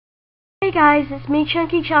Hey guys, it's me,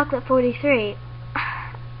 Chunky Chocolate 43.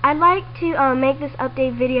 I'd like to make this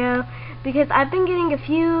update video because I've been getting a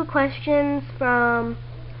few questions from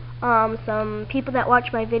some people that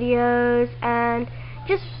watch my videos and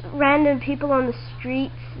just random people on the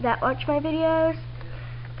streets that watch my videos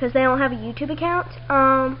because they don't have a YouTube account.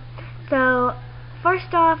 So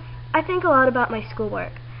first off, I think a lot about my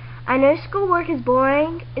schoolwork. I know schoolwork is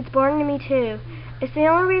boring. It's boring to me too. It's the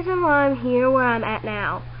only reason why I'm here where I'm at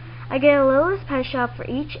now. I get a Littlest Pet Shop for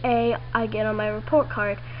each A I get on my report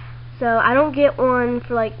card. So I don't get one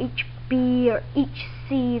for like each B or each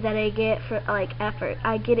C that I get for like effort.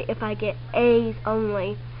 I get it if I get A's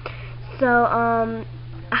only. So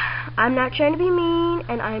I'm not trying to be mean,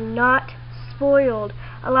 and I'm not spoiled.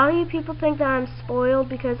 A lot of you people think that I'm spoiled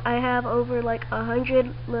because I have over like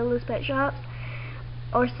 100 Littlest Pet Shops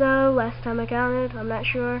or so, last time I counted. I'm not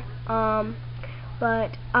sure.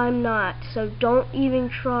 But I'm not, so don't even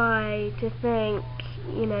try to think,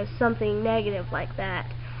 something negative like that.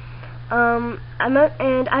 I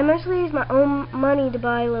mostly use my own money to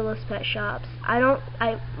buy Littlest Pet Shops.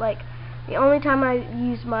 The only time I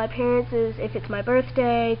use my parents is if it's my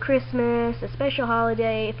birthday, Christmas, a special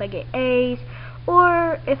holiday, if I get A's,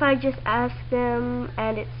 or if I just ask them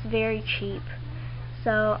and it's very cheap.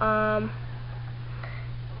 So,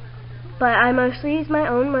 but I mostly use my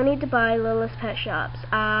own money to buy Littlest Pet Shops.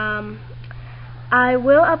 I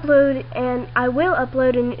will upload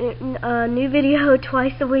a new video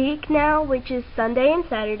twice a week now, which is Sunday and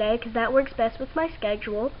Saturday, because that works best with my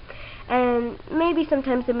schedule. And maybe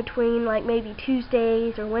sometimes in between, like maybe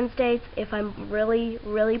Tuesdays or Wednesdays if I'm really,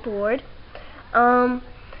 really bored. And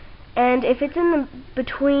if it's in the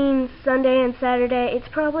between Sunday and Saturday, it's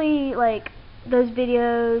probably like those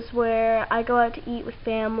videos where I go out to eat with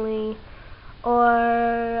family,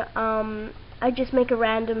 or I just make a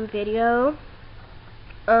random video.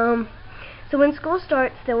 So when school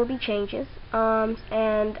starts, there will be changes,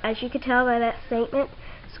 and as you can tell by that statement,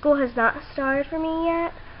 school has not started for me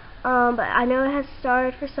yet, but I know it has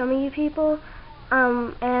started for some of you people,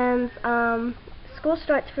 school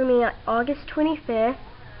starts for me on August 25th,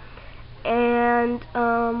 and,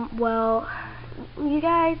 well, you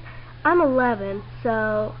guys, I'm 11,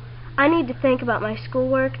 so I need to think about my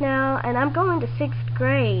schoolwork now, and I'm going to 6th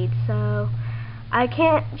grade, so I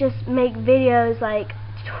can't just make videos like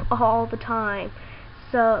all the time,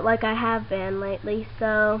 so like I have been lately.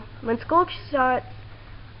 So when school starts,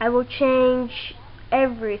 I will change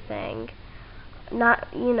everything. Not,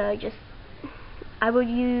 just I will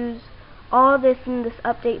use all this in this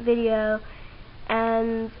update video,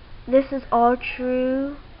 and this is all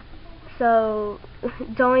true, so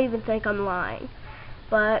don't even think I'm lying.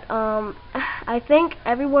 But I thank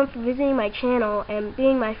everyone for visiting my channel and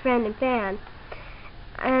being my friend and fan.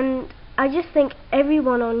 And I just thank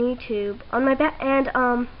everyone on YouTube, on my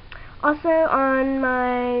also on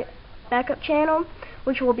my backup channel,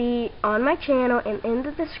 which will be on my channel and in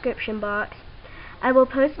the description box. I will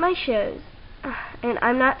post my shows, and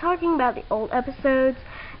I'm not talking about the old episodes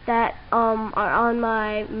that are on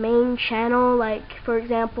my main channel. Like, for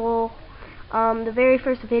example, the very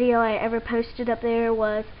first video I ever posted up there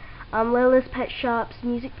was Littlest Pet Shop's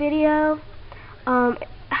music video.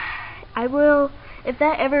 I will, if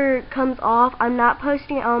that ever comes off, I'm not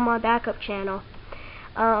posting it on my backup channel.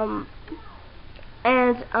 I'm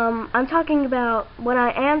talking about, when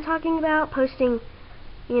I am talking about posting,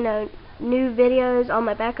 new videos on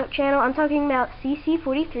my backup channel, I'm talking about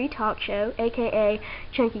CC43 Talk Show, aka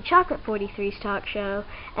Chunky Chocolate 43's talk show,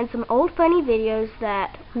 and some old funny videos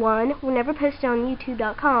that, one, were never posted on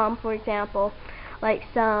YouTube.com, for example, like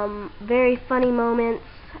some very funny moments,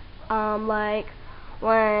 like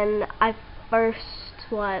when I first,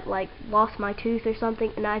 lost my tooth or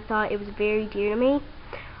something, and I thought it was very dear to me,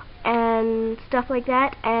 and stuff like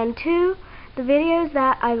that. And two, the videos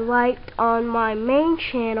that I liked on my main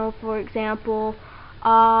channel, for example,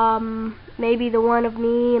 maybe the one of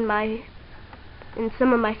me and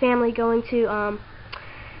some of my family going to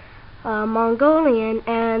Mongolian,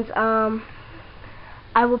 and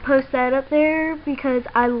I will post that up there because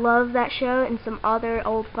I love that show and some other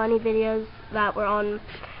old funny videos that were on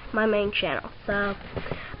my main channel. So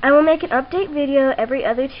I will make an update video every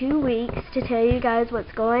other 2 weeks to tell you guys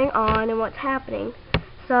what's going on and what's happening.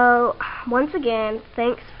 So once again,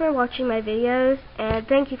 thanks for watching my videos, and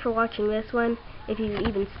thank you for watching this one, if you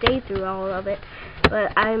even stayed through all of it.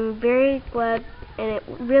 But I'm very glad, and it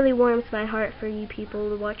really warms my heart for you people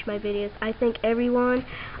to watch my videos. I thank everyone.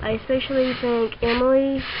 I especially thank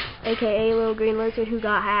Emily, aka Little Green Lizard, who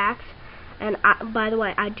got hacked. And by the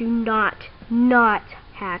way, I do not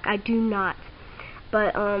hack. I do not.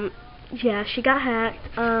 But yeah, she got hacked.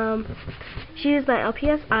 She was my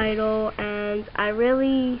LPS idol, and I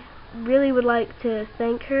really, really would like to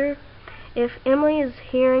thank her. If Emily is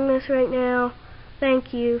hearing this right now,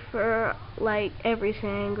 thank you for, like,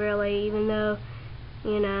 everything, really, even though,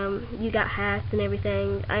 you know, you got hacked and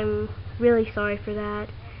everything. I'm really sorry for that.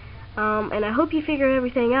 And I hope you figure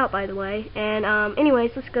everything out, by the way. And,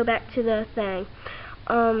 anyways, let's go back to the thing.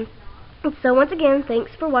 So once again,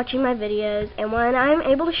 thanks for watching my videos, and when I'm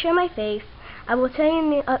able to show my face, I will tell you in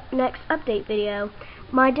the next update video.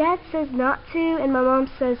 My dad says not to, and my mom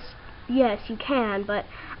says yes, you can, but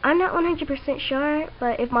I'm not 100% sure.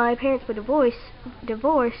 But if my parents were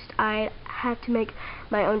divorced, I have to make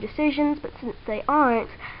my own decisions, but since they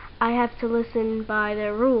aren't, I have to listen by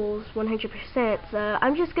their rules 100%. So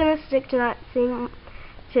I'm just gonna stick to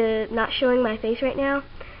not showing my face right now.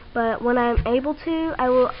 But when I'm able to, I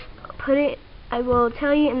will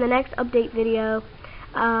tell you in the next update video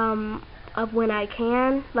of when I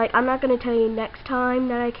can. Like, I'm not going to tell you next time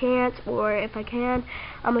that I can't, or if I can.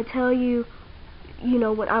 I'm going to tell you, you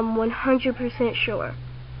know, when I'm 100% sure.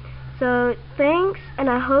 So, thanks, and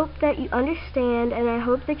I hope that you understand, and I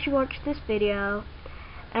hope that you watch this video.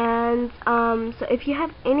 And, so if you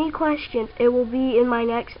have any questions, it will be in my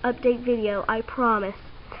next update video, I promise.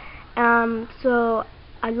 So,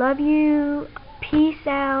 I love you, peace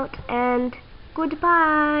out, and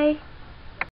goodbye.